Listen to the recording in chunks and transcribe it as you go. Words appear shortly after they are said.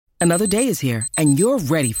Another day is here, and you're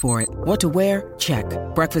ready for it. What to wear? Check.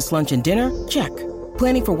 Breakfast, lunch, and dinner? Check.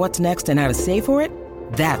 Planning for what's next and how to save for it?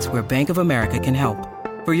 That's where Bank of America can help.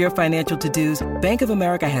 For your financial to-dos, Bank of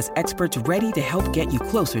America has experts ready to help get you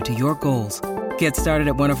closer to your goals. Get started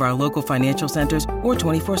at one of our local financial centers or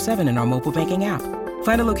 24/7 in our mobile banking app.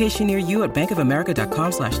 Find a location near you at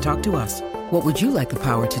bankofamerica.com/talktous. What would you like the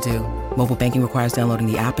power to do? Mobile banking requires downloading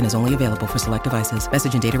the app and is only available for select devices.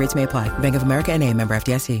 Message and data rates may apply. Bank of America N.A., member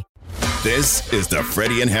FDIC. This is the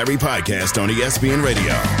Freddie and Harry podcast on ESPN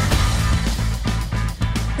Radio.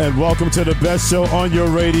 And welcome to the best show on your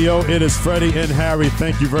radio. It is Freddie and Harry.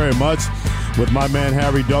 Thank you very much. With my man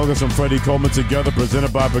Harry Douglas and Freddie Coleman together,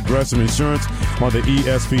 presented by Progressive Insurance on the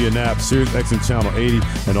ESPN app, Sirius XM Channel 80,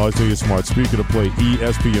 and also your smart speaker to play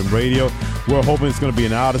ESPN Radio. We're hoping it's going to be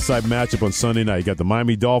an out-of-sight matchup on Sunday night. You got the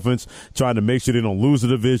Miami Dolphins trying to make sure they don't lose the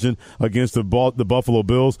division against the Buffalo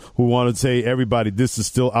Bills, who want to say, everybody, this is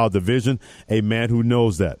still our division. A man who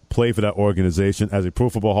knows that, played for that organization as a Pro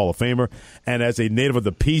Football Hall of Famer, and as a native of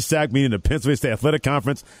the PSAC, meaning the Pennsylvania State Athletic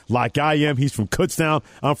Conference, like I am. He's from Kutztown.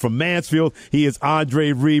 I'm from Mansfield. He is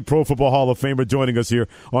Andre Reed, Pro Football Hall of Famer, joining us here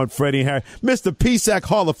on Freddie and Harry. Mr. PSAC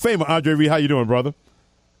Hall of Famer, Andre Reed, how you doing, brother?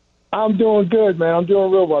 I'm doing good, man. I'm doing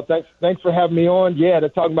real well. Thanks for having me on. Yeah, they're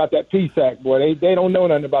talking about that PSAC, boy. They don't know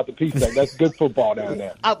nothing about the PSAC. That's good football down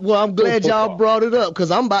there. I'm glad y'all brought it up because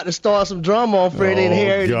I'm about to start some drama on Freddie and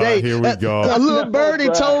Harry today. Here we go. A little birdie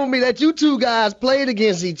told me that you two guys played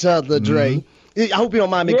against each other, Dre. I hope you don't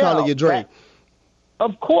mind me calling you Dre.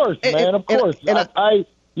 Of course, man. Of course. I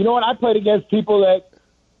you know what? I played against people that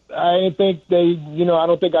I didn't think I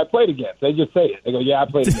don't think I played against. They just say it. They go, yeah, I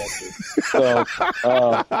played against you. So,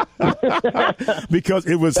 because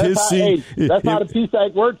it was his senior. That's how the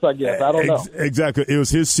PSAC works, I guess. I don't know. Exactly. It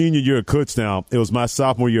was his senior year at Kutztown. It was my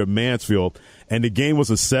sophomore year at Mansfield, and the game was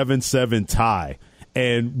a 7-7 tie.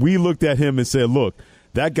 And we looked at him and said, look,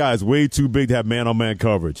 that guy's way too big to have man-on-man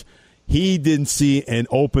coverage. He didn't see an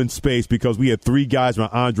open space because we had three guys around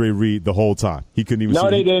Andre Reed the whole time. He couldn't even see. No,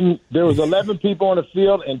 they didn't. There was 11 people on the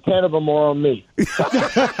field, and 10 of them were on me. Hey,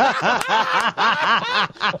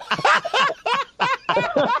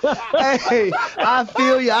 I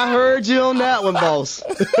feel you. I heard you on that one, boss.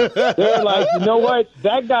 They're like, you know what?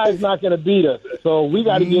 That guy's not going to beat us. So we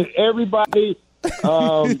got to get everybody. We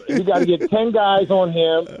got to get 10 guys on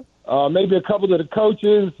him, maybe a couple of the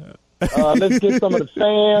coaches. Let's get some of the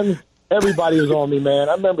fans. Everybody was on me, man.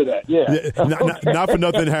 I remember that. Yeah. Not for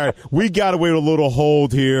nothing, Harry. We got away with a little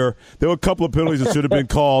hold here. There were a couple of penalties that should have been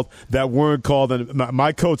called that weren't called. And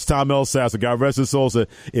my coach, Tom Elsasser, God rest his soul, said,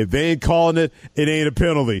 if they ain't calling it, it ain't a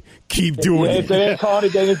penalty. Keep doing it. If they ain't calling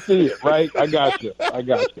it, they didn't see it, right? I got you.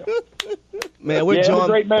 Man, it was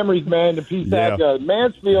great memories, man. The PSAC,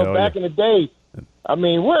 Mansfield back in the day. I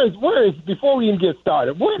mean, where is before we even get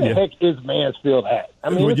started, where the heck is Mansfield at? I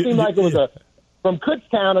mean, it seemed like it was from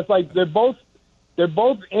Kutztown. It's like they're both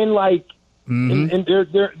in like and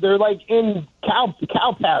they're like in cow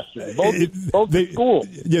pasture. Both school.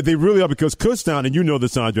 Yeah, they really are, because Kutztown, and you know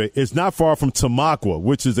this, Andre, is not far from Tamaqua,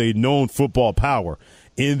 which is a known football power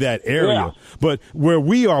in that area. Yeah. But where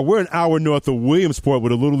we are, we're an hour north of Williamsport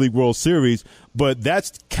with a Little League World Series, but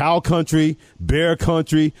that's cow country, bear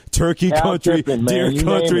country, turkey country, deer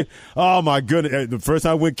country. Oh, my goodness. The first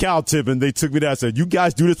time I went cow tipping, they took me there and said, you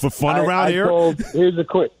guys do this for fun around here? Here's a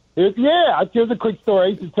quick story. I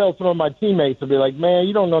used to tell some of my teammates, to be like, man,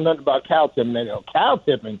 you don't know nothing about cow tipping. They go, cow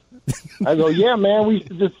tipping? I go, yeah, man, we used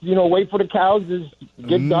to just, wait for the cows to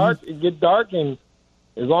get dark, and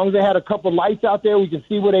as long as they had a couple lights out there, we could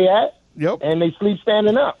see where they at. Yep. And they sleep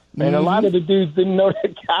standing up. And a lot of the dudes didn't know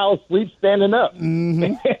that cows sleep standing up.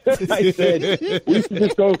 I said, we used to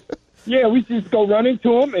just go run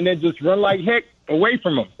into them and then just run like heck away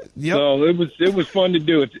from them. Yep. So it was fun to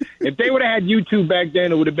do. If they would have had YouTube back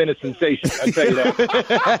then, it would have been a sensation. I tell you that.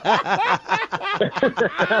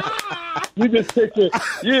 You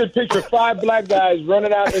just picture five black guys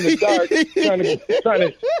running out in the dark,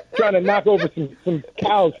 trying to knock over some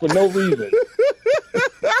cows for no reason.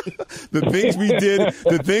 The things we did,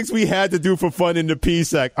 the things we had to do for fun in the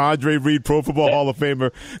PSAC. Andre Reed, Pro Football Hall of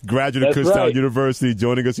Famer, graduate of Kutztown University,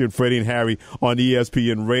 joining us here in Freddie and Harry on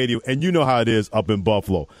ESPN Radio. And you know how it is up in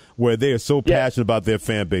Buffalo, where they are so passionate about their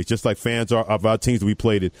fan base, just like fans are of our teams that we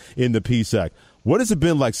played in the PSAC. What has it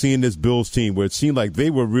been like seeing this Bills team, where it seemed like they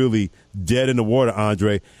were really dead in the water,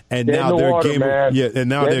 Andre, and now they're a game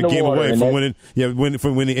away from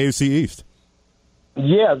winning AFC East?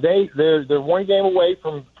 Yeah, they're one game away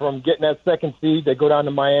from getting that second seed. They go down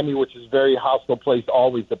to Miami, which is a very hostile place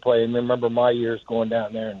always to play. And remember my years going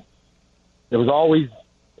down there, and it was always.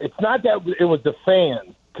 It's not that it was the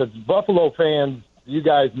fans, because Buffalo fans, you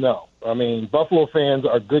guys know. I mean, Buffalo fans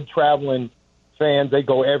are good traveling fans. They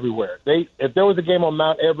go everywhere. If there was a game on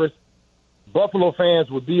Mount Everest, Buffalo fans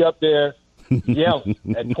would be up there yelling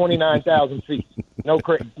at 29,000 feet. No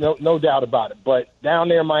doubt about it. But down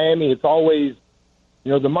there in Miami, it's always,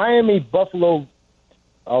 the Miami-Buffalo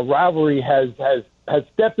rivalry has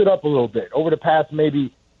stepped it up a little bit over the past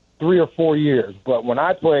maybe 3 or 4 years. But when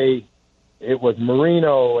I played, it was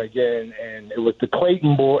Marino again, and it was the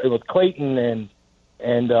Clayton boy. It was Clayton and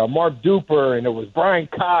Mark Duper, and it was Brian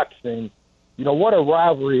Cox, and what a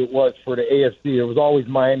rivalry it was for the AFC. It was always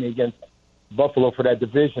Miami against Buffalo for that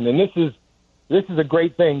division, and this is a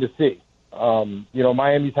great thing to see.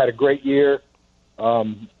 Miami's had a great year.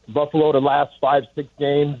 Buffalo, the last 5-6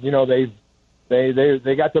 games,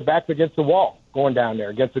 they got their backs against the wall going down there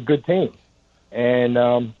against a good team, and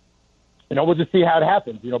we'll just see how it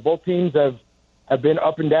happens. Both teams have been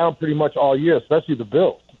up and down pretty much all year, especially the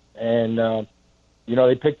Bills, and they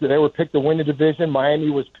were picked to win the division. Miami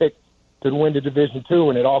was picked to win the division too,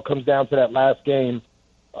 and it all comes down to that last game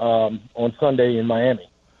on Sunday in Miami.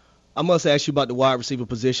 I must ask you about the wide receiver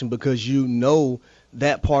position because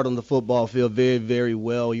that part on the football field very, very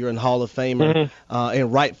well. You're in Hall of Famer,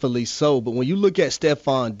 and rightfully so. But when you look at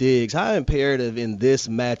Stephon Diggs, how imperative in this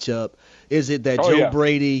matchup is it that Joe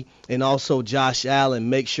Brady and also Josh Allen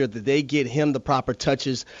make sure that they get him the proper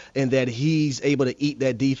touches and that he's able to eat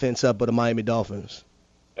that defense up of the Miami Dolphins?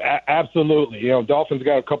 Absolutely. Dolphins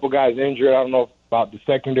got a couple guys injured. I don't know about the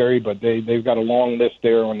secondary, but they've got a long list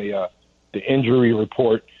there on the injury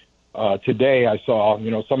report. Today I saw,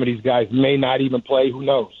 some of these guys may not even play. Who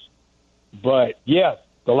knows? But, yes,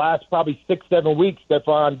 the last probably 6-7 weeks,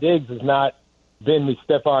 Stephon Diggs has not been the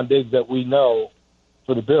Stephon Diggs that we know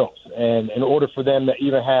for the Bills. And in order for them to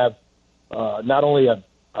even have not only a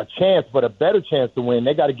chance but a better chance to win,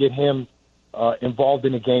 they got to get him involved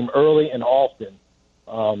in the game early and often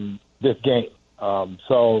this game.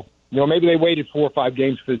 So, maybe they waited 4 or 5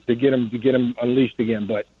 games to get him unleashed again.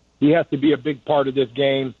 But he has to be a big part of this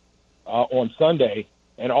game on Sunday,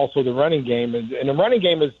 and also the running game. And the running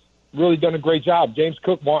game has really done a great job. James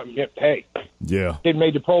Cook kid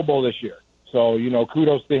made the Pro Bowl this year. So,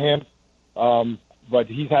 kudos to him. But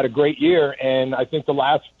he's had a great year, and I think the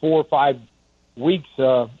last 4 or 5 weeks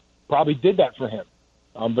probably did that for him.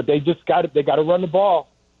 But they got to run the ball.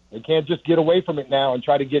 They can't just get away from it now and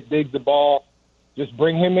try to get Diggs the ball. Just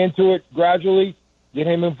bring him into it gradually, get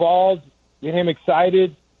him involved, get him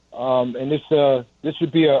excited. And this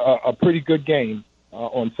should be a pretty good game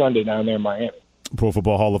on Sunday down there in Miami. Pro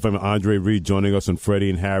Football Hall of Famer Andre Reed joining us on Freddie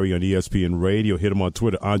and Harry on ESPN Radio. Hit him on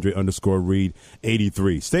Twitter,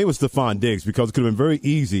 Andre_Reed83. Stay with Stephon Diggs because it could have been very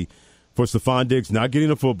easy for Stephon Diggs not getting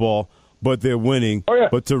the football, but they're winning,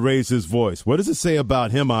 but to raise his voice. What does it say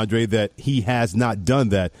about him, Andre, that he has not done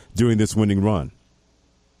that during this winning run?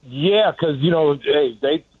 Yeah, because,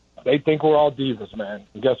 they think we're all divas, man.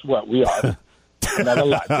 And guess what? We are. Not a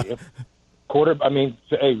lot, receivers are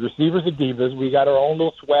divas. We got our own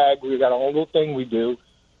little swag. We got our own little thing we do.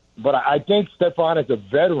 But I think Stephon is a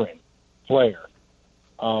veteran player.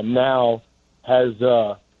 Now has,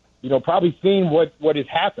 probably seen what has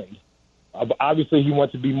happened. Obviously, he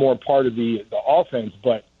wants to be more part of the offense,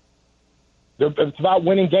 but it's about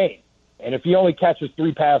winning games. And if he only catches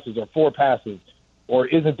 3 passes or 4 passes or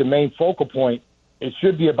isn't the main focal point, it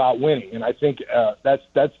should be about winning. And I think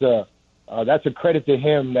that's a credit to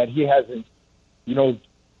him that he hasn't,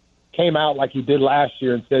 came out like he did last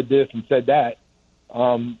year and said this and said that.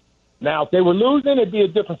 Now, if they were losing, it'd be a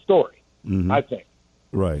different story, I think.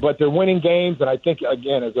 Right. But they're winning games, and I think,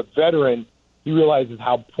 again, as a veteran, he realizes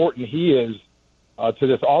how important he is to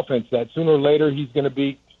this offense, that sooner or later he's going to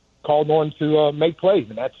be called on to make plays,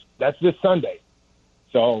 and that's this Sunday.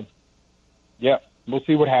 So, yeah, we'll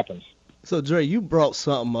see what happens. So, Dre, you brought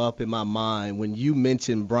something up in my mind when you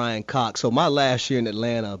mentioned Brian Cox. So, my last year in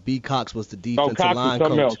Atlanta, B. Cox was the defensive line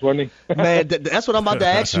coach. Else, wasn't he? Man, that's what I'm about to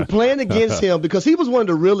ask you. Playing against him, because he was one of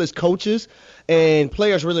the realest coaches, and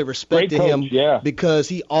players really respected him because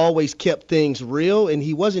he always kept things real, and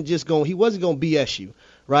he wasn't going to BS you,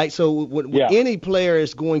 right? So, when any player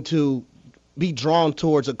is going to be drawn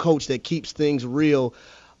towards a coach that keeps things real,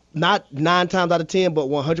 not 9 times out of 10, but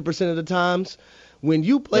 100% of the times. When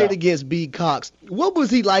you played against B. Cox, what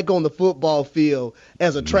was he like on the football field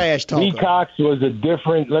as a trash talker? B. Cox was a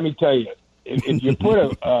different. Let me tell you, if you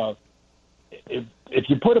put if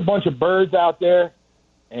you put a bunch of birds out there,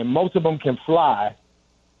 and most of them can fly,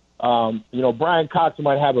 Brian Cox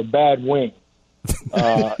might have a bad wing,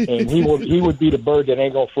 and he would be the bird that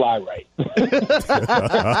ain't gonna fly right.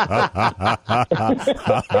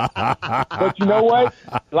 But you know what?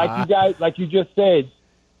 Like you just said.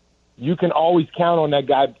 you can always count on that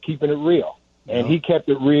guy keeping it real. And he kept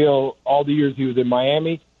it real all the years he was in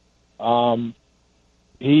Miami.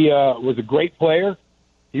 He was a great player.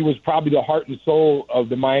 He was probably the heart and soul of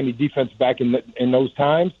the Miami defense back in those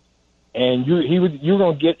times. And you're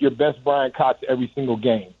going to get your best Brian Cox every single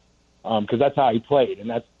game because that's how he played,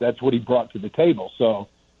 and that's what he brought to the table. So,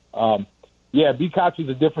 B. Cox was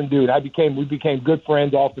a different dude. We became good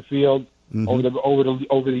friends off the field over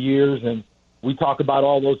the years, and we talk about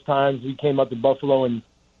all those times we came up to Buffalo and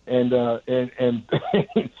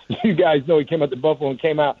you guys know he came up to Buffalo and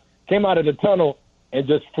came out of the tunnel and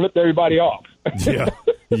just flipped everybody off. Yeah.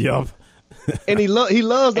 Yep. And he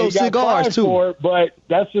loves those cigars too. For it, but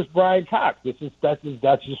that's just Brian Cox. That's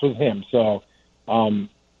just with him. So,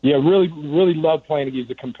 really, really loved playing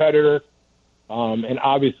against a competitor. And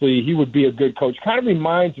obviously he would be a good coach. Kind of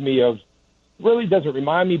reminds me of, really doesn't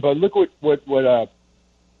remind me, but look what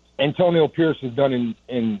Antonio Pierce has done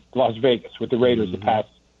in Las Vegas with the Raiders the past,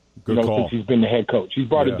 since he's been the head coach. He's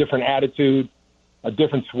brought a different attitude, a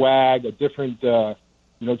different swag, a different,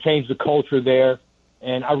 changed the culture there.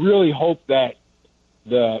 And I really hope that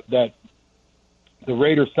the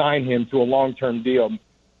Raiders sign him to a long-term deal.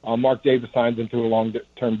 Mark Davis signs him to a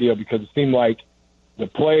long-term deal because it seemed like the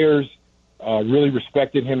players really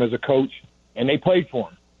respected him as a coach, and they played for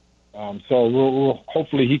him. So we'll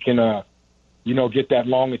hopefully he can, get that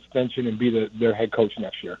long extension and be their head coach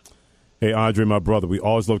next year. Hey, Andre, my brother, we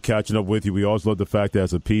always love catching up with you. We always love the fact that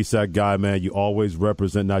as a PSAC guy, man, you always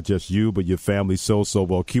represent not just you, but your family so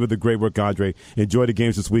well. Keep up the great work, Andre. Enjoy the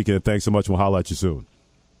games this weekend, and thanks so much. We'll holler at you soon.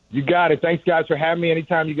 You got it. Thanks, guys, for having me.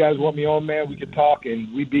 Anytime you guys want me on, man, we can talk,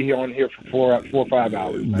 and we'd be on here for 4 or 5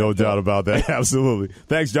 hours. Man. No doubt about that. Absolutely.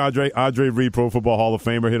 Thanks, Andre. Andre Reed, Pro Football Hall of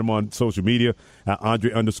Famer. Hit him on social media at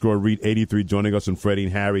Andre_Reed83, joining us on Freddie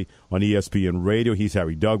and Harry on ESPN Radio. He's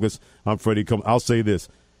Harry Douglas. I'm Freddie Coleman. I'll say this.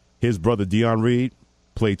 His brother, Dion Reed,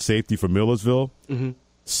 played safety for Millersville. Mm-hmm.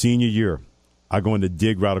 Senior year, I go in the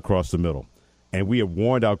dig route across the middle. And we have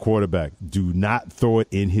warned our quarterback, do not throw it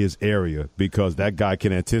in his area because that guy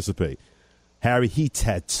can anticipate. Harry, he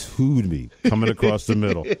tattooed me coming across the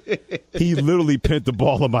middle. He literally pinned the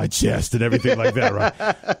ball on my chest and everything like that,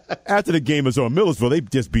 right? After the game was on, Millersville, they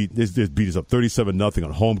just beat us up 37-0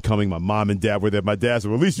 on homecoming. My mom and dad were there. My dad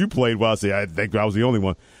said, well, at least you played well. I said, I think I was the only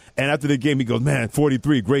one. And after the game, he goes, man,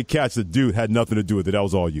 43, great catch. The dude had nothing to do with it. That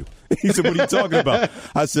was all you. He said, what are you talking about?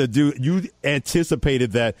 I said, dude, you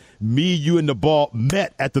anticipated that me, you, and the ball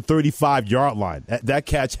met at the 35-yard line. That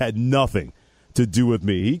catch had nothing to do with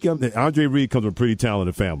me. Andre Reed comes from a pretty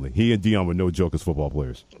talented family. He and Dion were no joke as football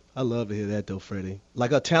players. I love to hear that, though, Freddie.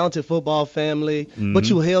 Like a talented football family, but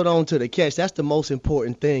you held on to the catch. That's the most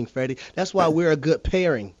important thing, Freddie. That's why we're a good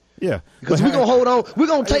pairing. Yeah. Because we're going to hold on. We're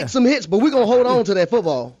going to take some hits, but we're going to hold on to that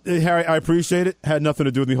football. Harry, I appreciate it. Had nothing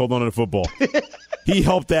to do with me holding on to the football. He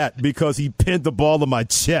helped that because he pinned the ball in my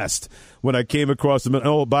chest when I came across the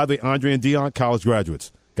middle. Oh, by the way, Andre and Dion, college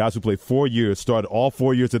graduates. Guys who played 4 years, started all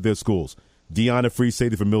 4 years at their schools. Dion, a free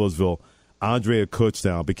safety from Millersville. Andre, a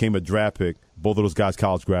Kutztown, became a draft pick. Both of those guys,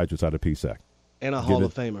 college graduates out of PSAC. And a Hall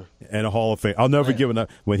of Famer. And a Hall of Fame. I'll never forget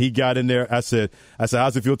when he got in there, I said,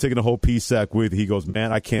 how's it feel taking the whole PSAC with you? He goes,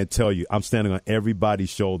 man, I can't tell you. I'm standing on everybody's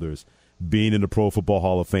shoulders being in the Pro Football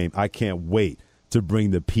Hall of Fame. I can't wait to bring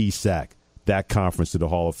the PSAC, that conference, to the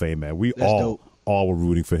Hall of Fame, man. We all were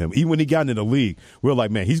rooting for him. Even when he got into the league, we were like,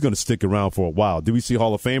 man, he's going to stick around for a while. Did we see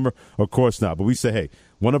Hall of Famer? Of course not. But we said, hey,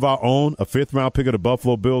 one of our own, a fifth-round pick of the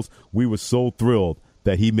Buffalo Bills, we were so thrilled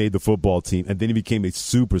that he made the football team, and then he became a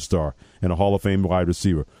superstar and a Hall of Fame wide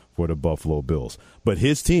receiver for the Buffalo Bills. But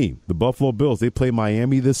his team, the Buffalo Bills, they play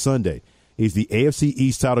Miami this Sunday. It's the AFC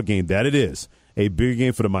East title game. That it is. A big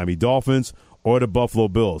game for the Miami Dolphins or the Buffalo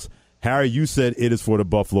Bills. Harry, you said it is for the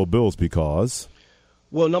Buffalo Bills because?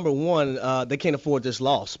 Well, number one, they can't afford this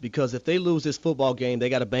loss because if they lose this football game, they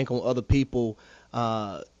got to bank on other people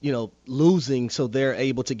losing so they're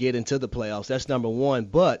able to get into the playoffs. That's number one.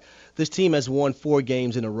 But this team has won 4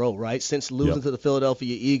 games in a row, right? Since losing to the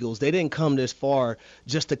Philadelphia Eagles. They didn't come this far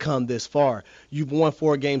just to come this far. You've won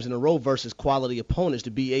 4 games in a row versus quality opponents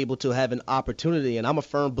to be able to have an opportunity. And I'm a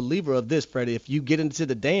firm believer of this, Freddie. If you get into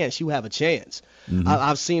the dance, you have a chance. Mm-hmm.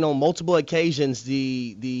 I've seen on multiple occasions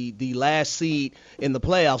the last seed in the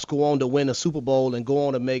playoffs go on to win a Super Bowl and go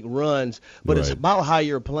on to make runs. But it's about how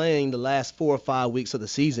you're playing the last 4 or 5 weeks of the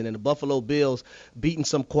season. And the Buffalo Bills beating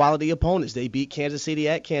some quality opponents. They beat Kansas City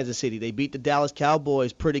at Kansas City. They beat the Dallas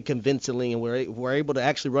Cowboys pretty convincingly, and were able to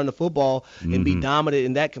actually run the football and be dominant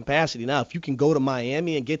in that capacity. Now, if you can go to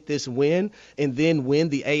Miami and get this win and then win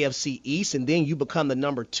the AFC East and then you become the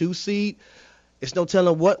number 2 seed, It's no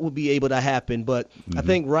telling what will be able to happen, but I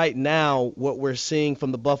think right now what we're seeing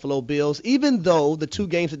from the Buffalo Bills, even though the 2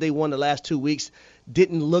 games that they won the last 2 weeks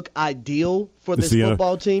didn't look ideal for this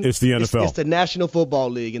football team. It's the NFL. It's the National Football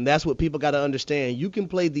League, and that's what people got to understand. You can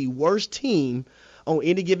play the worst team on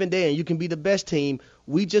any given day, and you can be the best team.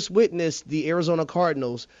 We just witnessed the Arizona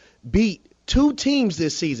Cardinals beat 2 teams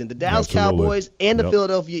this season, the Dallas Cowboys and the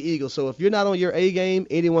Philadelphia Eagles. So if you're not on your A game,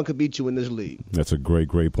 anyone could beat you in this league. That's a great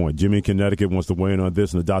point. Jimmy in Connecticut wants to weigh in on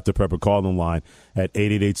this in the Dr. Pepper call-in line at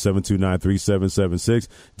 888-729-3776.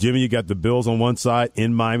 Jimmy, you got the Bills on one side,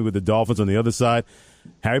 in Miami with the Dolphins on the other side.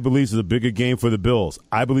 Harry believes it's a bigger game for the Bills.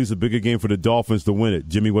 I believe it's a bigger game for the Dolphins to win it.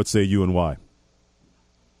 Jimmy, what say you and why?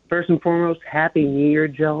 First and foremost, Happy New Year,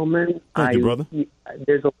 gentlemen. Thank you, brother.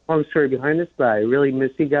 There's a long story behind this, but I really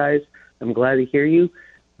miss you guys. I'm glad to hear you.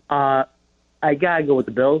 I got to go with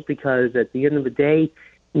the Bills because at the end of the day,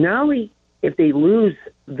 not only if they lose,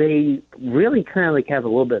 they really kind of like have a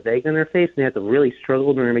little bit of egg on their face and they have to really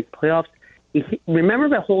struggle to make the playoffs. Remember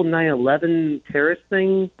that whole 9/11 terrorist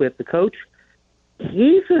thing with the coach?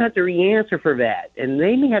 He's going to have to re-answer for that, and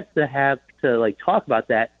they may have to like talk about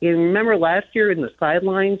that. And remember last year in the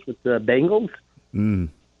sidelines with the Bengals?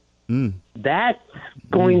 That's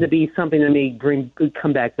going to be something that may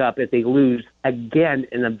come back up if they lose again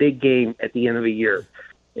in a big game at the end of the year.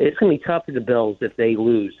 It's going to be tough for the Bills if they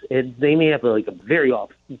lose. They may have a very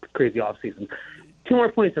crazy offseason. 2 more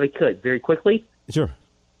points if I could, very quickly. Sure.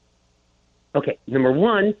 Okay, number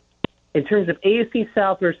 1, in terms of AFC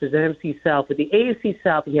South versus NFC South, with the AFC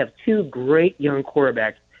South, you have 2 great young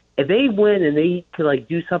quarterbacks. If they win and they could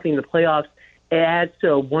do something in the playoffs, it adds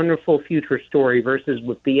to a wonderful future story versus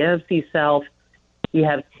with the NFC South, you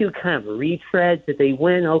have 2 kind of retreads. If they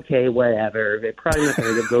win, okay, whatever. They're probably not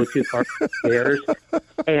going to go too far for the Bears.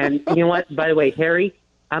 And you know what? By the way, Harry,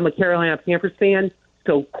 I'm a Carolina Panthers fan,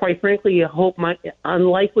 so quite frankly, I hope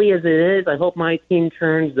unlikely as it is, I hope my team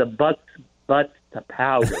turns the Bucks' butts to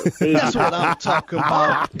powder. That's what I'm talking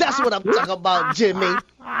about. That's what I'm talking about, Jimmy.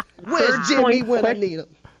 Where's Jimmy when I need him?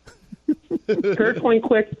 Third point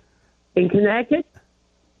quick. In Connecticut,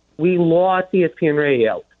 we lost ESPN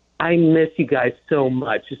Radio. I miss you guys so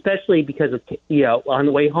much, especially because of on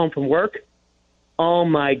the way home from work. Oh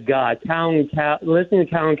my God, listening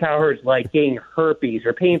to Colin Cowherd's like getting herpes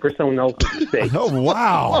or paying for someone else's mistake. Oh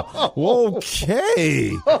wow,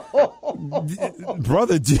 okay,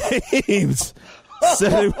 brother James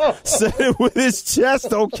said it with his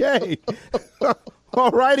chest. Okay.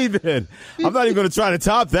 All righty then. I'm not even going to try to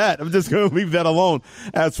top that. I'm just going to leave that alone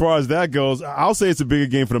as far as that goes. I'll say it's a bigger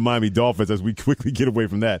game for the Miami Dolphins as we quickly get away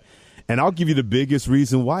from that. And I'll give you the biggest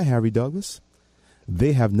reason why, Harry Douglas.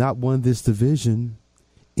 They have not won this division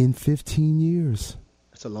in 15 years.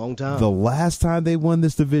 That's a long time. The last time they won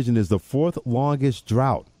this division is the 4th longest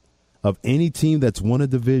drought of any team that's won a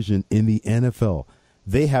division in the NFL.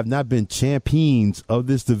 They have not been champions of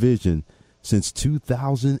this division since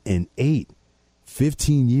 2008.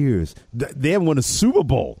 15 years. They haven't won a Super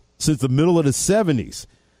Bowl since the middle of the 70s.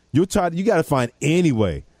 You got to find any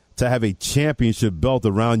way to have a championship belt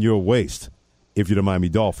around your waist if you're the Miami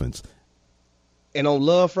Dolphins. And on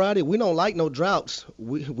Love Friday, we don't like no droughts.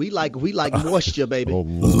 We like moisture, baby.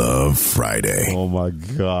 Love Friday. Oh, my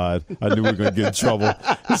God. I knew we were going to get in trouble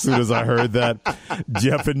as soon as I heard that.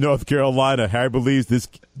 Jeff in North Carolina. Harry believes this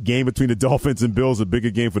game between the Dolphins and Bills is a bigger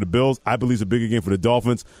game for the Bills. I believe it's a bigger game for the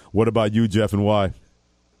Dolphins. What about you, Jeff, and why?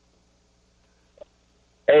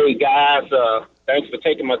 Hey, guys. Thanks for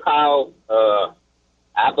taking my call.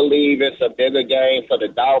 I believe it's a bigger game for the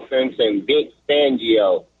Dolphins and Vic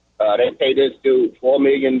Fangio. They pay this dude $4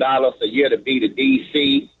 million a year to be the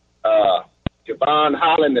DC. Javon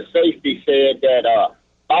Holland, the safety, said that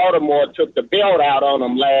Baltimore took the belt out on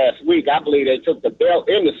them last week. I believe they took the belt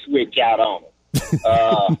and the switch out on them.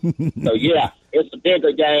 So, yeah, it's a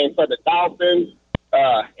bigger game for the Dolphins.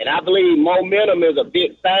 And I believe momentum is a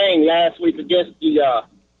big thing. Last week against the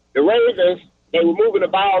Ravens, they were moving the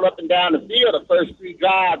ball up and down the field the first 3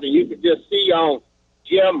 drives, and you could just see on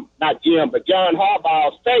John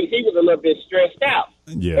Harbaugh's face, he was a little bit stressed out.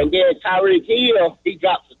 Yeah. And then Tyreek Hill, he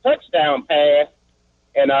drops a touchdown pass,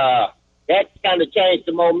 and that kind of changed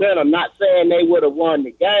the momentum. Not saying they would have won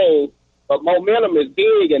the game, but momentum is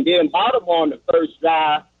big. And then Baltimore on the first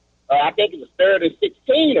drive, I think it was 3rd and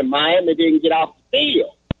 16, and Miami didn't get off the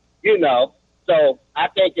field, So I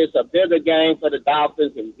think it's a bigger game for the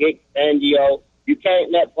Dolphins and Vic Fangio. You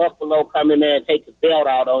can't let Buffalo come in there and take the belt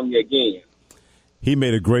out on you again. He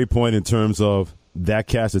made a great point in terms of that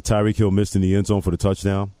catch that Tyreek Hill missed in the end zone for the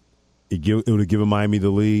touchdown. It would have given Miami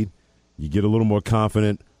the lead. You get a little more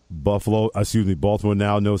confident. Baltimore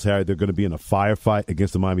now knows, Harry, they're going to be in a firefight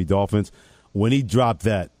against the Miami Dolphins. when he dropped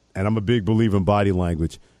that, and I'm a big believer in body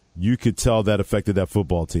language, you could tell that affected that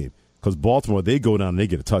football team. Because Baltimore, they go down and they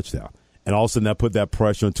get a touchdown. And all of a sudden that put that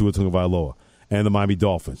pressure on Tua Tagovailoa and the Miami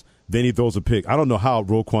Dolphins. Then he throws a pick. I don't know how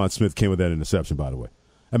Roquan Smith came with that interception, by the way.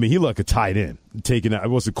 I mean, he looked like a tight end taking that. It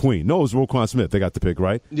was a queen. No, it was Roquan Smith. They got the pick,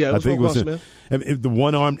 right? Yeah, it was Roquan Smith. The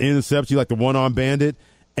one-arm interception, like the one-arm bandit,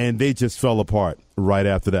 and they just fell apart right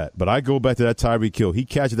after that. But I go back to that Tyreek Hill. He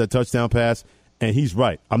catches that touchdown pass, and he's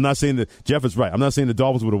right. I'm not saying that Jeff is right. I'm not saying the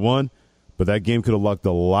Dolphins would have won, but that game could have looked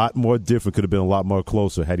a lot more different, could have been a lot more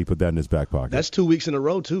closer had he put that in his back pocket. That's 2 weeks in a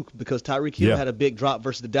row, too, because Tyreek Hill had a big drop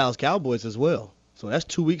versus the Dallas Cowboys as well. So that's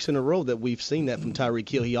 2 weeks in a row that we've seen that from Tyreek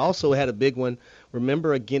Hill. He also had a big one,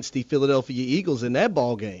 remember, against the Philadelphia Eagles in that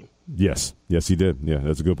ball game. Yes, he did. Yeah,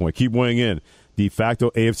 that's a good point. Keep weighing in. De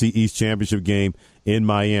facto AFC East Championship game in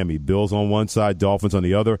Miami. Bills on one side, Dolphins on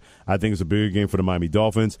the other. I think it's a bigger game for the Miami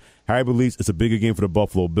Dolphins. Harry believes it's a bigger game for the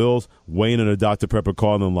Buffalo Bills. Weighing in a Dr. Pepper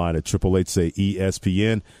calling line at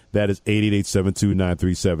 888-SAY-ESPN. That is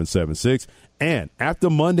 888-729-3776. And after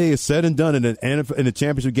Monday is said and done in the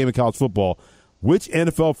championship game of college football, which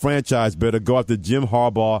NFL franchise better go after Jim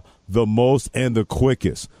Harbaugh the most and the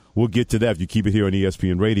quickest? We'll get to that if you keep it here on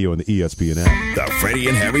ESPN Radio and the ESPN app. The Freddie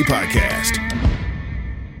and Harry Podcast.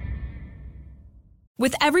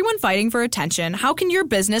 With everyone fighting for attention, how can your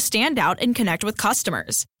business stand out and connect with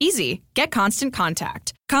customers? Easy. Get Constant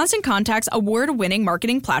Contact. Constant Contact's award-winning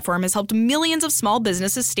marketing platform has helped millions of small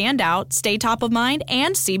businesses stand out, stay top of mind,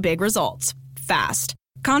 and see big results fast.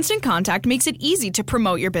 Constant Contact makes it easy to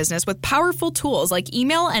promote your business with powerful tools like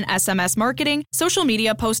email and SMS marketing, social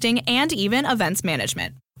media posting, and even events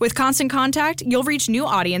management. With Constant Contact, you'll reach new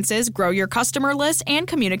audiences, grow your customer list, and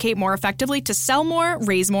communicate more effectively to sell more,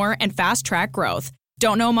 raise more, and fast-track growth.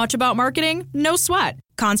 Don't know much about marketing? No sweat.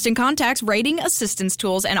 Constant Contact's writing assistance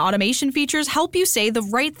tools and automation features help you say the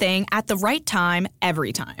right thing at the right time,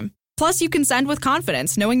 every time. Plus, you can send with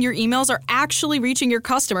confidence, knowing your emails are actually reaching your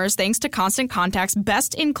customers thanks to Constant Contact's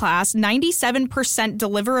best-in-class 97%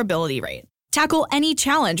 deliverability rate. Tackle any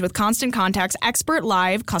challenge with Constant Contact's expert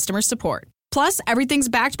live customer support. Plus, everything's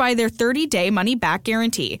backed by their 30-day money-back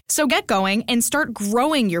guarantee. So get going and start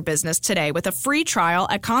growing your business today with a free trial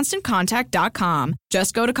at ConstantContact.com.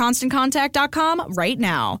 Just go to ConstantContact.com right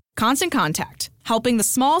now. Constant Contact, helping the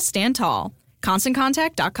small stand tall.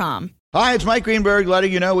 ConstantContact.com. Hi, it's Mike Greenberg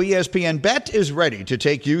letting you know ESPN Bet is ready to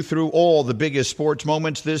take you through all the biggest sports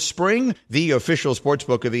moments this spring. The official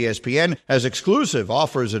sportsbook of ESPN has exclusive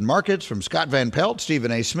offers and markets from Scott Van Pelt,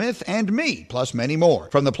 Stephen A. Smith, and me, plus many more.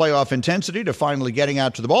 From the playoff intensity to finally getting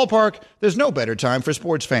out to the ballpark, there's no better time for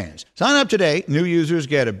sports fans. Sign up today. New users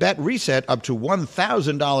get a bet reset up to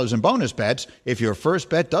 $1,000 in bonus bets if your first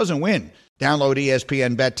bet doesn't win. Download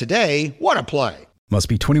ESPN Bet today. What a play. Must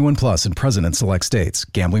be 21 plus and present in select states.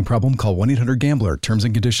 Gambling problem? Call 1-800-GAMBLER. Terms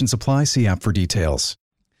and conditions apply. See app for details.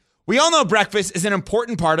 We all know breakfast is an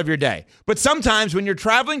important part of your day. But sometimes when you're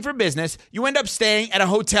traveling for business, you end up staying at a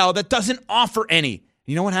hotel that doesn't offer any.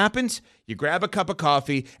 You know what happens? You grab a cup of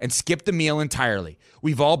coffee and skip the meal entirely.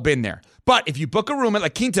 We've all been there. But if you book a room at La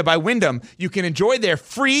Quinta by Wyndham, you can enjoy their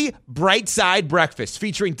free Bright Side breakfast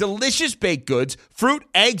featuring delicious baked goods, fruit,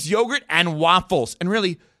 eggs, yogurt, and waffles. And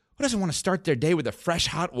really, who doesn't want to start their day with a fresh,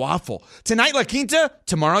 hot waffle? Tonight, La Quinta,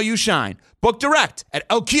 tomorrow you shine. Book direct at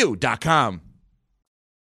LQ.com.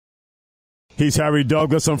 He's Harry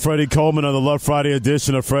Douglas. I'm Freddie Coleman on the Love Friday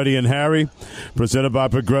edition of Freddie and Harry, presented by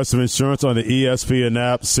Progressive Insurance on the ESPN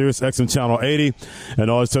app, Sirius XM Channel 80,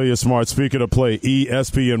 and always tell your smart speaker to play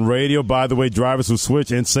ESPN Radio. By the way, drivers who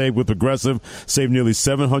switch and save with Progressive save nearly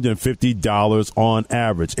 $750 on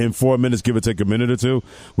average. In 4 minutes, give or take a minute or two,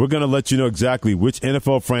 we're going to let you know exactly which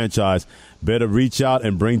NFL franchise better reach out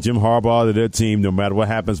and bring Jim Harbaugh to their team no matter what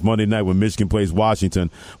happens Monday night when Michigan plays Washington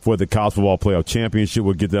for the College Football Playoff Championship.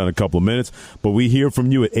 We'll get that in a couple of minutes. But we hear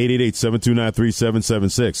from you at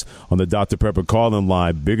 888-729-3776 on the Dr. Pepper call-in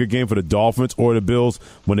line. Bigger game for the Dolphins or the Bills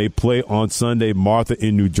when they play on Sunday. Martha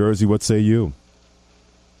in New Jersey, what say you?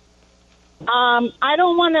 I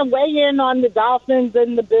don't want to weigh in on the Dolphins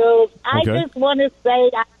and the Bills. I just want to say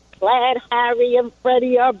I'm glad Harry and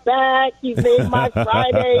Freddie are back. You made my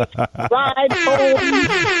Friday ride home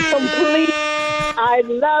complete. I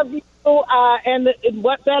love you. And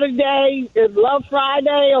what better day? Love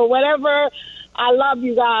Friday or whatever. I love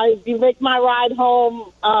you guys. You make my ride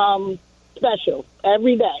home special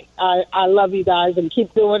every day. I love you guys and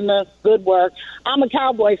keep doing the good work. I'm a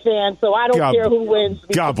Cowboy fan, so I don't care who wins.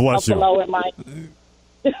 God bless you.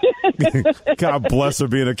 God bless her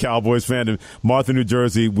being a Cowboys fan. And Martha, New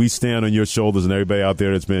Jersey, we stand on your shoulders, and everybody out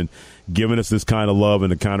there that's been giving us this kind of love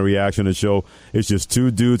and the kind of reaction to the show. It's just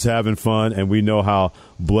two dudes having fun, and we know how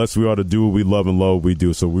blessed we are to do what we love and love what we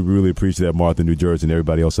do. So we really appreciate that, Martha, New Jersey, and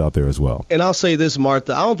everybody else out there as well. And I'll say this,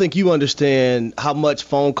 Martha, I don't think you understand how much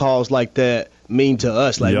phone calls like that mean to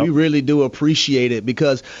us. Like, we really do appreciate it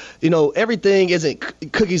because, you know, everything isn't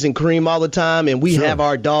cookies and cream all the time, and we have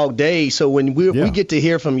our dog days. So when we get to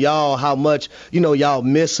hear from y'all how much, you know, y'all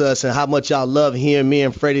miss us and how much y'all love hearing me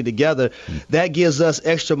and Freddie together, that gives us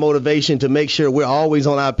extra motivation to make sure we're always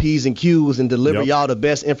on our P's and Q's and deliver y'all the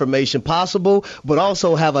best information possible, but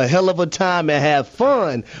also have a hell of a time and have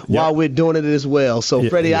fun while we're doing it as well. So,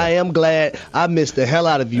 Freddie, I am glad. I missed the hell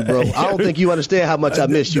out of you, bro. I don't think you understand how much I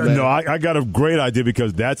missed you, man. No, I got a great idea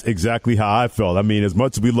because that's exactly how I felt. I mean, as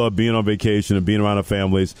much as we love being on vacation and being around our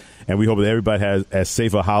families, and we hope that everybody has as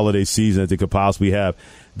safe a holiday season as they could possibly have,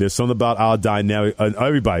 there's something about our dynamic,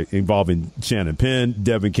 everybody involving Shannon Penn,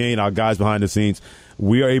 Devin Kane, our guys behind the scenes.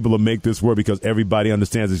 We are able to make this work because everybody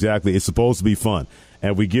understands exactly it's supposed to be fun.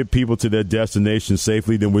 And we get people to their destination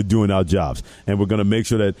safely, then we're doing our jobs. And we're going to make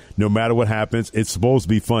sure that no matter what happens, it's supposed to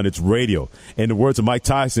be fun. It's radio. In the words of Mike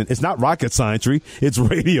Tyson, it's not rocket science, it's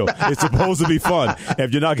radio. It's supposed to be fun.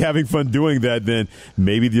 If you're not having fun doing that, then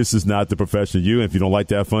maybe this is not the profession for you. And if you don't like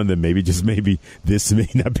that fun, then maybe this may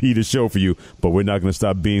not be the show for you. But we're not going to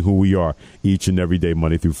stop being who we are each and every day,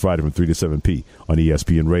 Monday through Friday from 3 to 7 p. on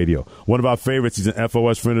ESPN Radio. One of our favorites, he's an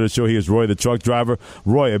FOS friend of the show. He is Roy, the truck driver.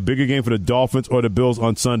 Roy, a bigger game for the Dolphins or the Bills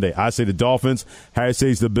on Sunday? I say the Dolphins. Harry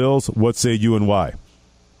says the Bills. What say you and why?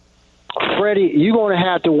 Freddie, you're going to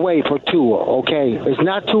have to wait for Tua, okay? It's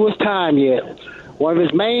not Tua's time yet. One of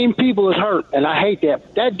his main people is hurt, and I hate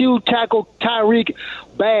that. That dude tackled Tyreek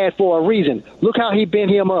bad for a reason. Look how he bent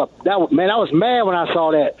him up. I was mad when I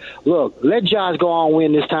saw that. Look, let Josh go on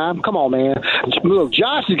win this time. Come on, man. Look,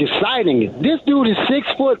 Josh is exciting. This dude is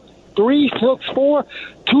 6'3", 6'4",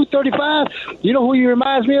 235. You know who he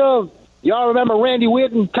reminds me of? Y'all remember Randy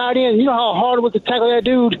Whitten, tight end? You know how hard it was to tackle that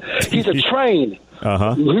dude? He's a train. He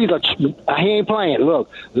ain't playing.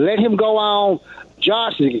 Look, let him go on.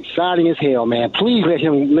 Josh is exciting as hell, man. Please let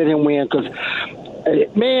him win because,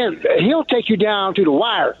 man, he'll take you down to the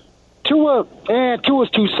wire. Tua's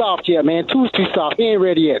too soft yet, man. Tua's too soft. He ain't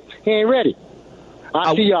ready yet. He ain't ready.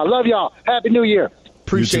 I see y'all. Love y'all. Happy New Year.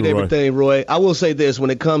 Appreciate everything, Roy. I will say this.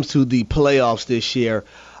 When it comes to the playoffs this year,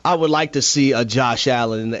 I would like to see a Josh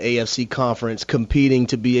Allen in the AFC conference competing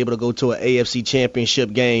to be able to go to an AFC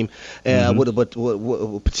championship game,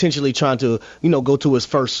 with potentially trying to, go to his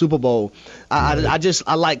first Super Bowl.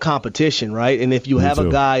 I like competition, right? And if you have a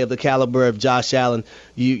guy of the caliber of Josh Allen,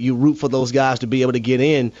 you root for those guys to be able to get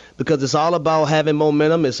in because it's all about having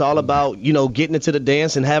momentum. It's all about, getting into the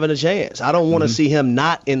dance and having a chance. I don't want to see him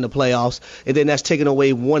not in the playoffs, and then that's taking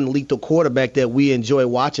away one lethal quarterback that we enjoy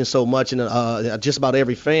watching so much, and just about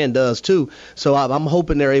every fan does too. So I'm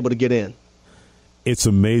hoping they're able to get in. It's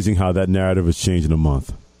amazing how that narrative has changed in a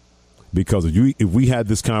month. Because if we had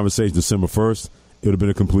this conversation December 1st, it would have been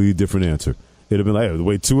a completely different answer. It would have been like, the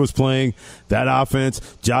way Tua's playing, that offense,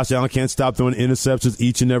 Josh Allen can't stop throwing interceptions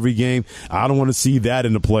each and every game. I don't want to see that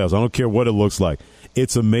in the playoffs. I don't care what it looks like.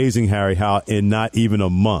 It's amazing, Harry, how in not even a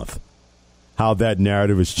month, how that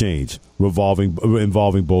narrative has changed, involving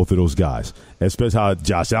both of those guys. Especially how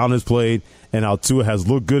Josh Allen has played and how Tua has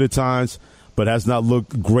looked good at times, but has not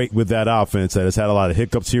looked great with that offense that has had a lot of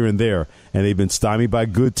hiccups here and there, and they've been stymied by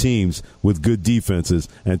good teams with good defenses,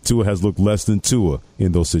 and Tua has looked less than Tua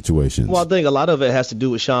in those situations. Well, I think a lot of it has to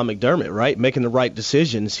do with Sean McDermott, right? Making the right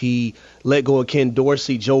decisions. He let go of Ken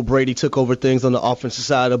Dorsey. Joe Brady took over things on the offensive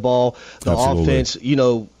side of the ball. The offense,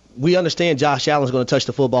 we understand Josh Allen's going to touch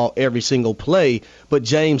the football every single play, but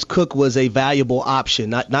James Cook was a valuable option,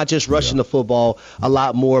 not just rushing the football a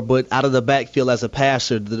lot more, but out of the backfield as a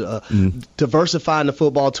passer, diversifying the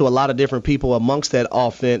football to a lot of different people amongst that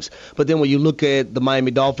offense. But then when you look at the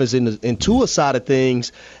Miami Dolphins in Tua's side of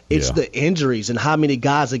things, it's the injuries and how many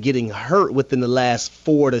guys are getting hurt within the last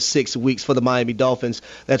 4 to 6 weeks for the Miami Dolphins.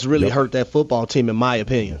 That's really hurt that football team, in my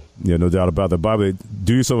opinion. Yeah, no doubt about that. By the way,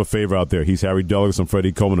 do yourself a favor out there. He's Harry Douglas. I'm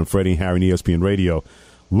Freddie Coleman. I'm Freddie and Harry on ESPN Radio.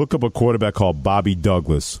 Look up a quarterback called Bobby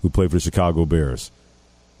Douglas who played for the Chicago Bears.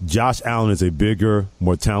 Josh Allen is a bigger,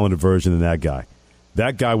 more talented version than that guy.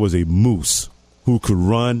 That guy was a moose who could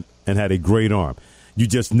run and had a great arm. You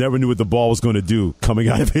just never knew what the ball was going to do coming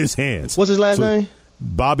out of his hands. What's his last name?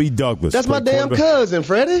 Bobby Douglas. That's my damn cousin,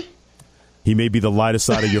 Freddie. He may be the lighter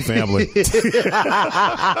side of your family.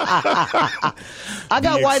 I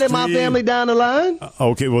got white in my family down the line.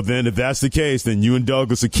 Okay, well then, if that's the case, then you and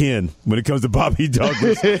Douglas are kin when it comes to Bobby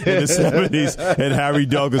Douglas in the 70s and Harry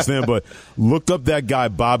Douglas then. But look up that guy,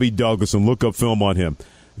 Bobby Douglas, and look up film on him.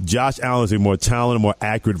 Josh Allen is a more talented, more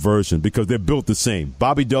accurate version because they're built the same.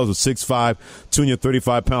 Bobby Douglas was 6'5",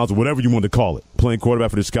 235 pounds, or whatever you want to call it, playing quarterback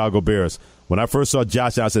for the Chicago Bears. When I first saw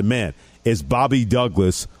Josh Allen, I said, man, it's Bobby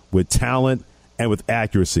Douglas with talent and with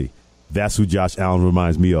accuracy. That's who Josh Allen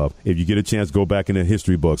reminds me of. If you get a chance, go back in the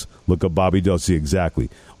history books, look up Bobby Douglas, see exactly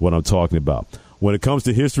what I'm talking about. When it comes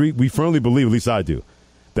to history, we firmly believe, at least I do,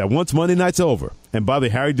 that once Monday night's over, and by the way,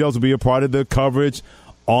 Harry Douglas will be a part of the coverage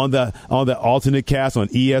on the alternate cast on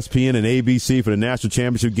ESPN and ABC for the national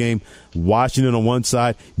championship game, Washington on one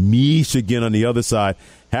side, Michigan on the other side.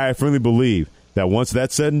 Harry, I firmly believe that once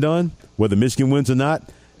that's said and done, whether Michigan wins or not,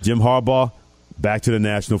 Jim Harbaugh back to the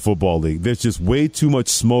National Football League. There's just way too much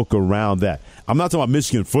smoke around that. I'm not talking about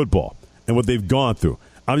Michigan football and what they've gone through.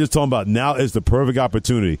 I'm just talking about now is the perfect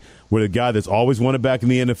opportunity where the guy that's always wanted back in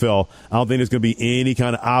the NFL, I don't think there's going to be any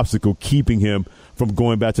kind of obstacle keeping him from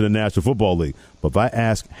going back to the National Football League. But if I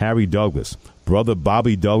ask Harry Douglas, brother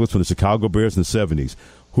Bobby Douglas from the Chicago Bears in the 70s,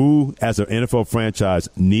 who as an NFL franchise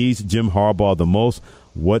needs Jim Harbaugh the most,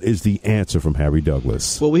 what is the answer from Harry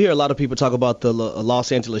Douglas? Well, we hear a lot of people talk about the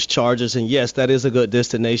Los Angeles Chargers, and yes, that is a good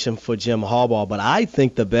destination for Jim Harbaugh, but I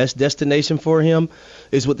think the best destination for him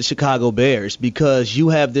is with the Chicago Bears because you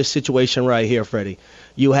have this situation right here, Freddie.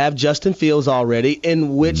 You have Justin Fields already,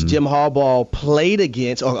 in which Jim Harbaugh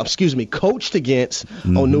coached against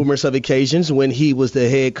on numerous of occasions when he was the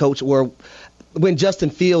head coach, or when Justin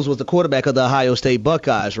Fields was the quarterback of the Ohio State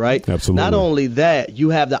Buckeyes, right? Absolutely. Not only that, you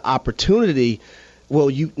have the opportunity. Well,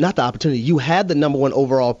 you had the number 1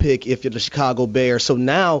 overall pick if you're the Chicago Bears. So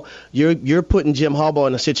now you're putting Jim Harbaugh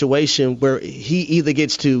in a situation where he either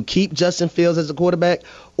gets to keep Justin Fields as a quarterback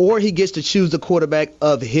or he gets to choose the quarterback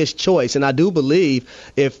of his choice. And I do believe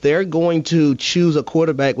if they're going to choose a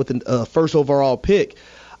quarterback with a first overall pick,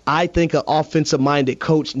 I think an offensive-minded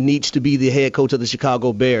coach needs to be the head coach of the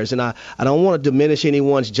Chicago Bears. And I don't want to diminish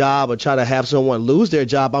anyone's job or try to have someone lose their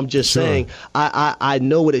job. I'm just saying I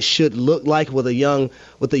know what it should look like with a young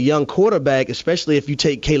quarterback, especially if you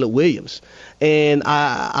take Caleb Williams. And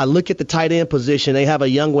I look at the tight end position. They have a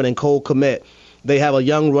young one in Cole Kmet. They have a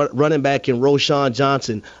young running back in Roschon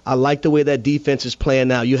Johnson. I like the way that defense is playing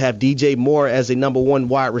now. You have DJ Moore as a number 1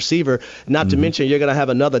 wide receiver. Not to mention you're going to have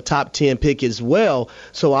another top 10 pick as well.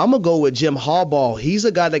 So I'm going to go with Jim Harbaugh. He's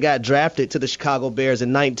a guy that got drafted to the Chicago Bears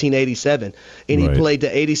in 1987, and he played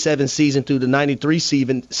the 87 season through the 93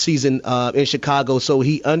 season in Chicago. So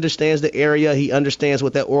he understands the area. He understands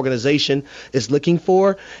what that organization is looking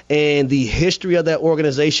for and the history of that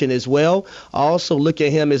organization as well. I also look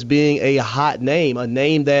at him as being a hot name, a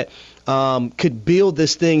name that could build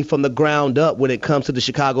this thing from the ground up when it comes to the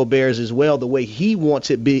Chicago Bears as well, the way he wants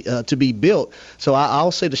it to be built. So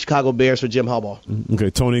I'll say the Chicago Bears for Jim Harbaugh. Okay,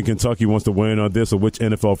 Tony in Kentucky wants to weigh in on this. Or which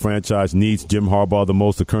NFL franchise needs Jim Harbaugh the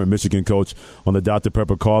most? The current Michigan coach on the Dr.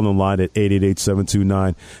 Pepper call-in line at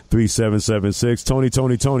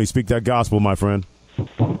 888-729-3776. Tony, speak that gospel, my friend.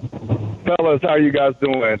 Fellas, how you guys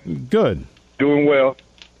doing? Good. Doing well.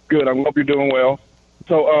 Good. I hope you're doing well.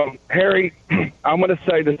 So, Harry, I'm going to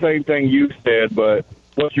say the same thing you said, but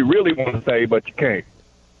what you really want to say, but you can't.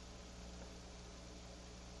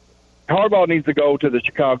 Harbaugh needs to go to the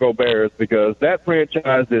Chicago Bears because that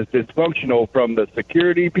franchise is dysfunctional from the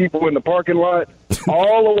security people in the parking lot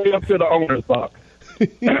all the way up to the owner's box.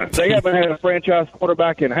 They haven't had a franchise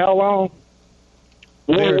quarterback in how long?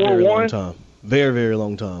 Very long time. Very, very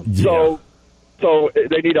long time. Yeah. So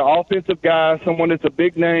they need an offensive guy, someone that's a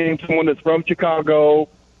big name, someone that's from Chicago,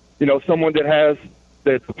 someone that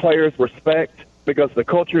the players respect, because the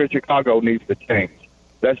culture in Chicago needs to change.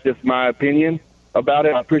 That's just my opinion about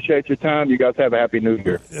it. I appreciate your time. You guys have a happy New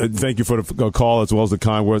Year. Thank you for the call as well as the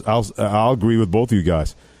kind words. I'll agree with both of you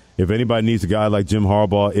guys. If anybody needs a guy like Jim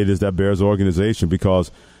Harbaugh, it is that Bears organization because,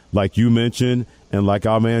 like you mentioned, and like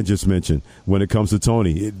our man just mentioned, when it comes to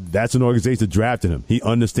Tony, that's an organization that drafted him. He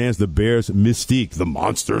understands the Bears' mystique, the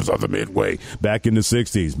monsters of the Midway back in the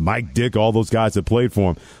 60s. Mike Dick, all those guys that played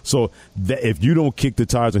for him. So if you don't kick the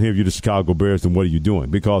tires on him, you're the Chicago Bears, then what are you doing?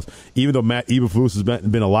 Because even though Matt Eberflus has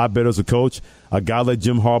been a lot better as a coach, a guy like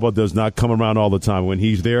Jim Harbaugh does not come around all the time. When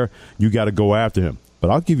he's there, you got to go after him. But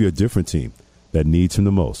I'll give you a different team that needs him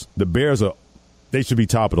the most. The Bears, they should be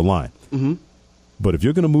top of the line. Mm-hmm. But if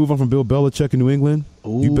you're going to move on from Bill Belichick in New England,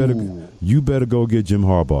 you better go get Jim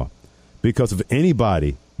Harbaugh. Because if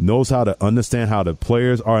anybody knows how to understand how the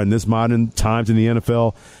players are in this modern times in the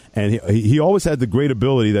NFL And he always had the great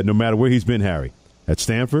ability that no matter where he's been, Harry, at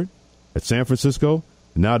Stanford, at San Francisco,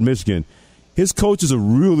 and now at Michigan, his coaches are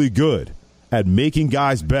really good at making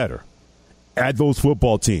guys better at those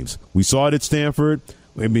football teams. We saw it at Stanford.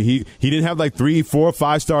 I mean, he didn't have like 3, 4,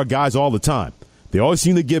 5-star guys all the time. They always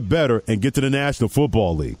seem to get better and get to the National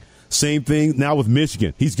Football League. Same thing now with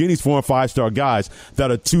Michigan. He's getting these 4 and 5-star guys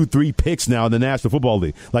that are 2, 3 picks now in the National Football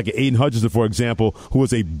League. Like Aiden Hutchinson, for example, who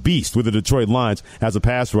was a beast with the Detroit Lions as a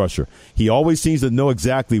pass rusher. He always seems to know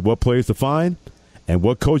exactly what players to find and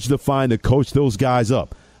what coaches to find to coach those guys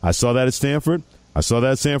up. I saw that at Stanford. I saw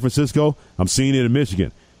that at San Francisco. I'm seeing it in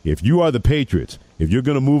Michigan. If you are the Patriots, if you're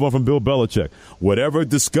going to move on from Bill Belichick, whatever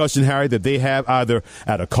discussion, Harry, that they have either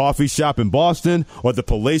at a coffee shop in Boston or the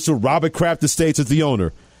palatial Robert Kraft Estates as the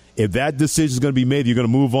owner, if that decision is going to be made, you're going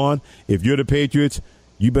to move on. If you're the Patriots,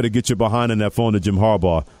 you better get your behind on that phone to Jim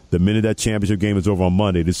Harbaugh the minute that championship game is over on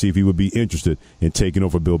Monday to see if he would be interested in taking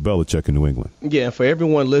over Bill Belichick in New England. Yeah, and for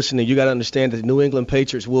everyone listening, you got to understand that the New England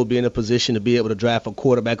Patriots will be in a position to be able to draft a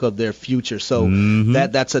quarterback of their future. So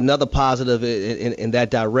that's another positive in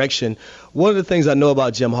that direction. One of the things I know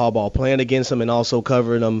about Jim Harbaugh, playing against him and also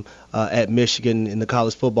covering him at Michigan in the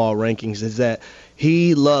college football rankings, is that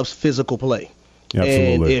he loves physical play.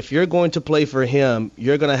 Absolutely. And if you're going to play for him,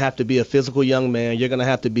 you're going to have to be a physical young man. You're going to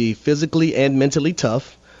have to be physically and mentally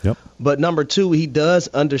tough. Yep. But number two, he does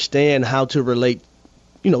understand how to relate,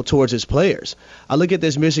 towards his players. I look at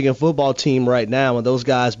this Michigan football team right now and those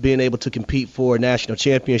guys being able to compete for a national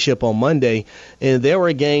championship on Monday. And there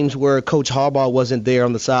were games where Coach Harbaugh wasn't there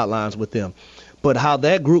on the sidelines with them. But how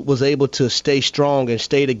that group was able to stay strong and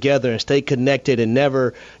stay together and stay connected and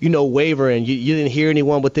never, waver. And you didn't hear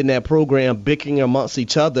anyone within that program bickering amongst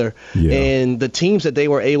each other. Yeah. And the teams that they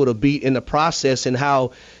were able to beat in the process and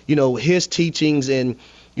how, his teachings and,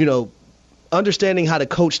 understanding how to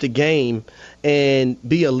coach the game and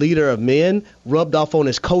be a leader of men rubbed off on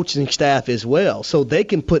his coaching staff as well. So they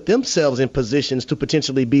can put themselves in positions to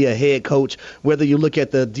potentially be a head coach, whether you look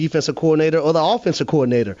at the defensive coordinator or the offensive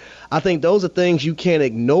coordinator. I think those are things you can't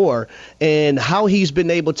ignore, and how he's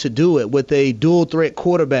been able to do it with a dual threat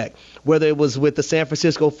quarterback, whether it was with the San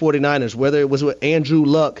Francisco 49ers, whether it was with Andrew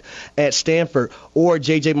Luck at Stanford, or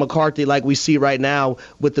J.J. McCarthy like we see right now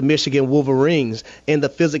with the Michigan Wolverines, and the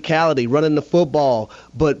physicality, running the football,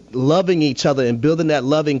 but loving each other and building that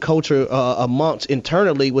loving culture amongst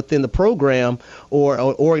internally within the program or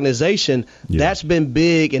organization. Yeah. That's been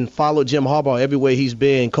big and followed Jim Harbaugh everywhere he's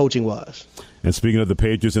been coaching-wise. And speaking of the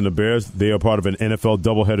Patriots and the Bears, they are part of an NFL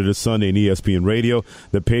doubleheader this Sunday in ESPN Radio.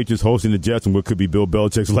 The Patriots hosting the Jets in what could be Bill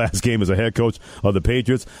Belichick's last game as a head coach of the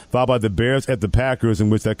Patriots, followed by the Bears at the Packers,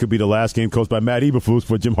 in which that could be the last game coached by Matt Eberflus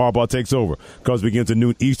before Jim Harbaugh takes over. Because it begins at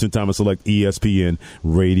noon Eastern time on select ESPN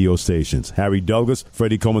radio stations. Harry Douglas,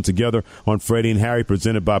 Freddie Coleman together on Freddie and Harry,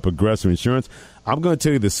 presented by Progressive Insurance. I'm going to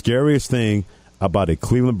tell you the scariest thing about a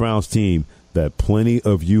Cleveland Browns team that plenty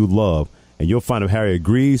of you love. And you'll find if Harry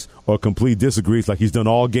agrees or completely disagrees, like he's done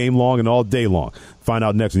all game long and all day long. Find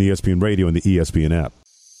out next on ESPN Radio and the ESPN app.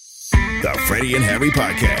 The Freddie and Harry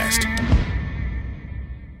Podcast.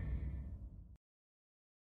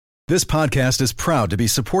 This podcast is proud to be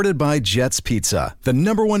supported by Jets Pizza, the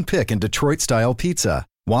 #1 pick in Detroit-style pizza.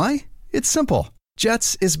 Why? It's simple.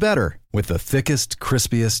 Jets is better. With the thickest,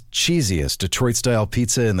 crispiest, cheesiest Detroit-style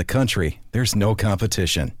pizza in the country, there's no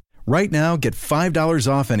competition. Right now, get $5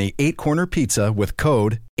 off any 8-corner pizza with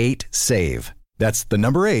code 8SAVE. That's the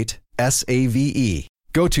number 8, S-A-V-E.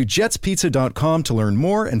 Go to jetspizza.com to learn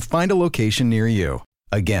more and find a location near you.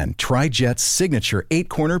 Again, try Jet's signature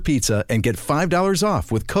 8-corner pizza and get $5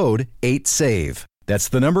 off with code 8SAVE. That's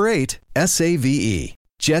the number 8, S-A-V-E.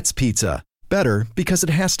 Jet's Pizza. Better because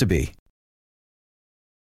it has to be.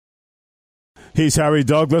 He's Harry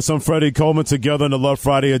Douglas. I'm Freddie Coleman, together in the Love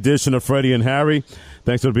Friday edition of Freddie and Harry.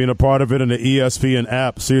 Thanks for being a part of it on the ESPN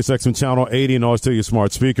app, SiriusXM Channel 80, and always tell your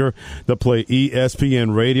smart speaker to play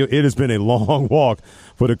ESPN Radio. It has been a long walk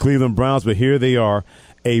for the Cleveland Browns, but here they are,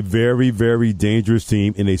 a very, very dangerous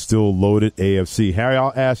team in a still loaded AFC. Harry,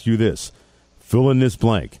 I'll ask you this. Fill in this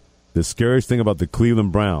blank. The scariest thing about the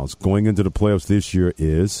Cleveland Browns going into the playoffs this year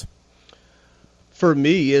is? For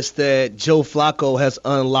me, it's that Joe Flacco has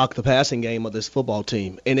unlocked the passing game of this football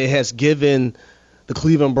team, and it has given the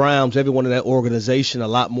Cleveland Browns, everyone in that organization, a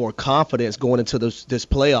lot more confidence going into this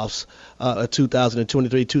playoffs,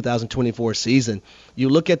 2023-2024 season. You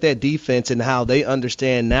look at that defense and how they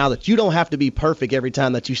understand now that you don't have to be perfect every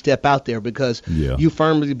time that you step out there, because you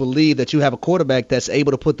firmly believe that you have a quarterback that's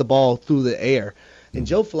able to put the ball through the air. And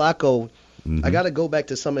Joe Flacco, I got to go back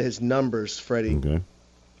to some of his numbers, Freddie. Okay.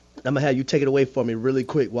 I'm going to have you take it away for me really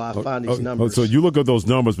quick while I find these numbers. So you look at those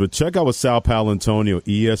numbers, but check out what Sal Paolantonio,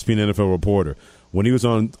 ESPN NFL reporter, when he was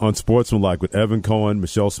on Sportsmanlike with Evan Cohen,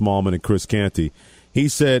 Michelle Smallman, and Chris Canty, he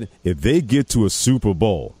said if they get to a Super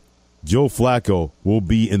Bowl, Joe Flacco will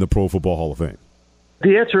be in the Pro Football Hall of Fame.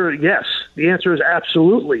 The answer, yes. The answer is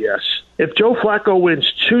absolutely yes. If Joe Flacco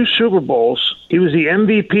wins 2 Super Bowls, he was the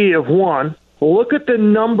MVP of 1. Look at the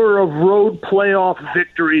number of road playoff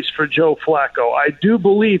victories for Joe Flacco. I do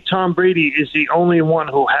believe Tom Brady is the only one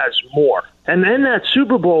who has more. And then that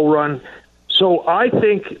Super Bowl run, so I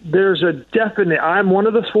think there's a definite – I'm one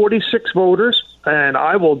of the 46 voters, and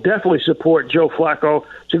I will definitely support Joe Flacco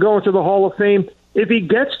to go into the Hall of Fame if he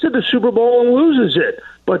gets to the Super Bowl and loses it.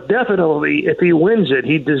 But definitely, if he wins it,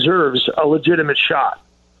 he deserves a legitimate shot.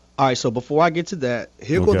 All right, so before I get to that,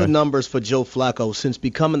 here go the numbers for Joe Flacco since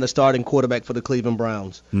becoming the starting quarterback for the Cleveland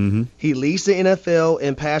Browns. Mm-hmm. He leads the NFL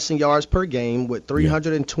in passing yards per game with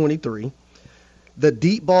 323. Yeah. The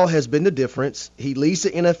deep ball has been the difference. He leads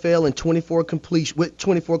the NFL in 24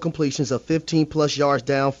 completions of 15-plus yards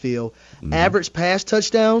downfield. Mm-hmm. Average pass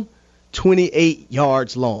touchdown, 28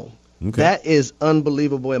 yards long. Okay. That is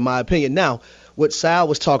unbelievable in my opinion. Now, what Sal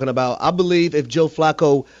was talking about, I believe if Joe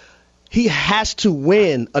Flacco – he has to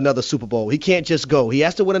win another Super Bowl. He can't just go. He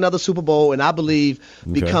has to win another Super Bowl, and I believe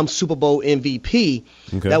become Super Bowl MVP.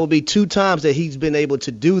 Okay. That would be 2 times that he's been able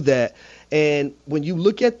to do that. And when you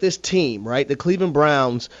look at this team, right, the Cleveland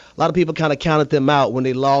Browns, a lot of people kind of counted them out when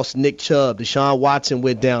they lost Nick Chubb. Deshaun Watson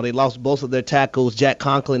went down. They lost both of their tackles, Jack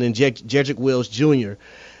Conklin and Jedrick Wills Jr.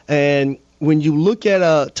 And when you look at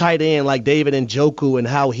a tight end like David Njoku and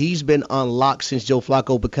how he's been unlocked since Joe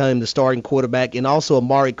Flacco became the starting quarterback, and also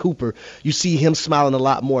Amari Cooper, you see him smiling a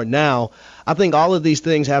lot more now. I think all of these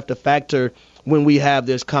things have to factor when we have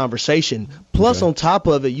this conversation. Plus, on top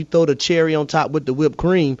of it, you throw the cherry on top with the whipped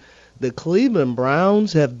cream. The Cleveland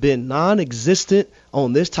Browns have been non-existent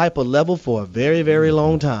on this type of level for a very, very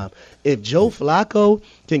long time. If Joe Flacco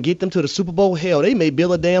can get them to the Super Bowl, hell, they may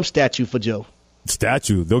build a damn statue for Joe.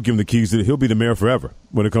 Statue. They'll give him the keys. He'll be the mayor forever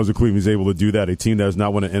when it comes to Cleveland. He's able to do that. A team that has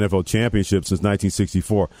not won an NFL championship since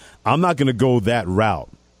 1964. I'm not going to go that route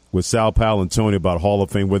with Sal Paolantonio about Hall of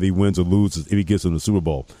Fame, whether he wins or loses, if he gets them the Super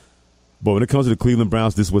Bowl. But when it comes to the Cleveland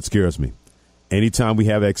Browns, this is what scares me. Anytime we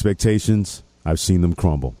have expectations, I've seen them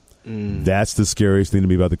crumble. That's the scariest thing to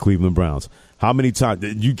me about the Cleveland Browns. How many times?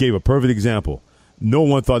 You gave a perfect example. No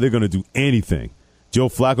one thought they're going to do anything. Joe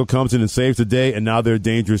Flacco comes in and saves the day, and now they're a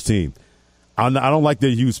dangerous team. I don't like to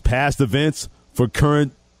use past events for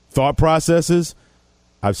current thought processes.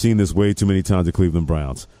 I've seen this way too many times at Cleveland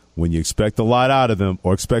Browns. When you expect a lot out of them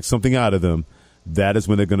or expect something out of them, that is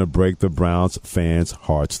when they're going to break the Browns fans'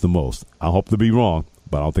 hearts the most. I hope to be wrong,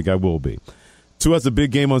 but I don't think I will be. 2 has a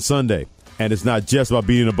big game on Sunday, and it's not just about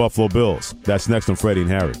beating the Buffalo Bills. That's next on Freddie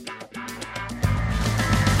and Harry.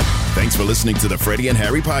 Thanks for listening to the Freddie and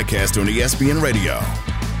Harry podcast on ESPN Radio.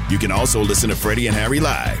 You can also listen to Freddie and Harry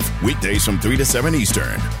live weekdays from 3 to 7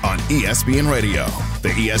 Eastern on ESPN Radio, the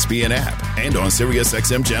ESPN app, and on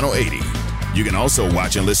SiriusXM Channel 80. You can also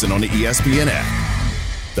watch and listen on the ESPN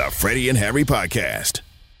app. The Freddie and Harry Podcast.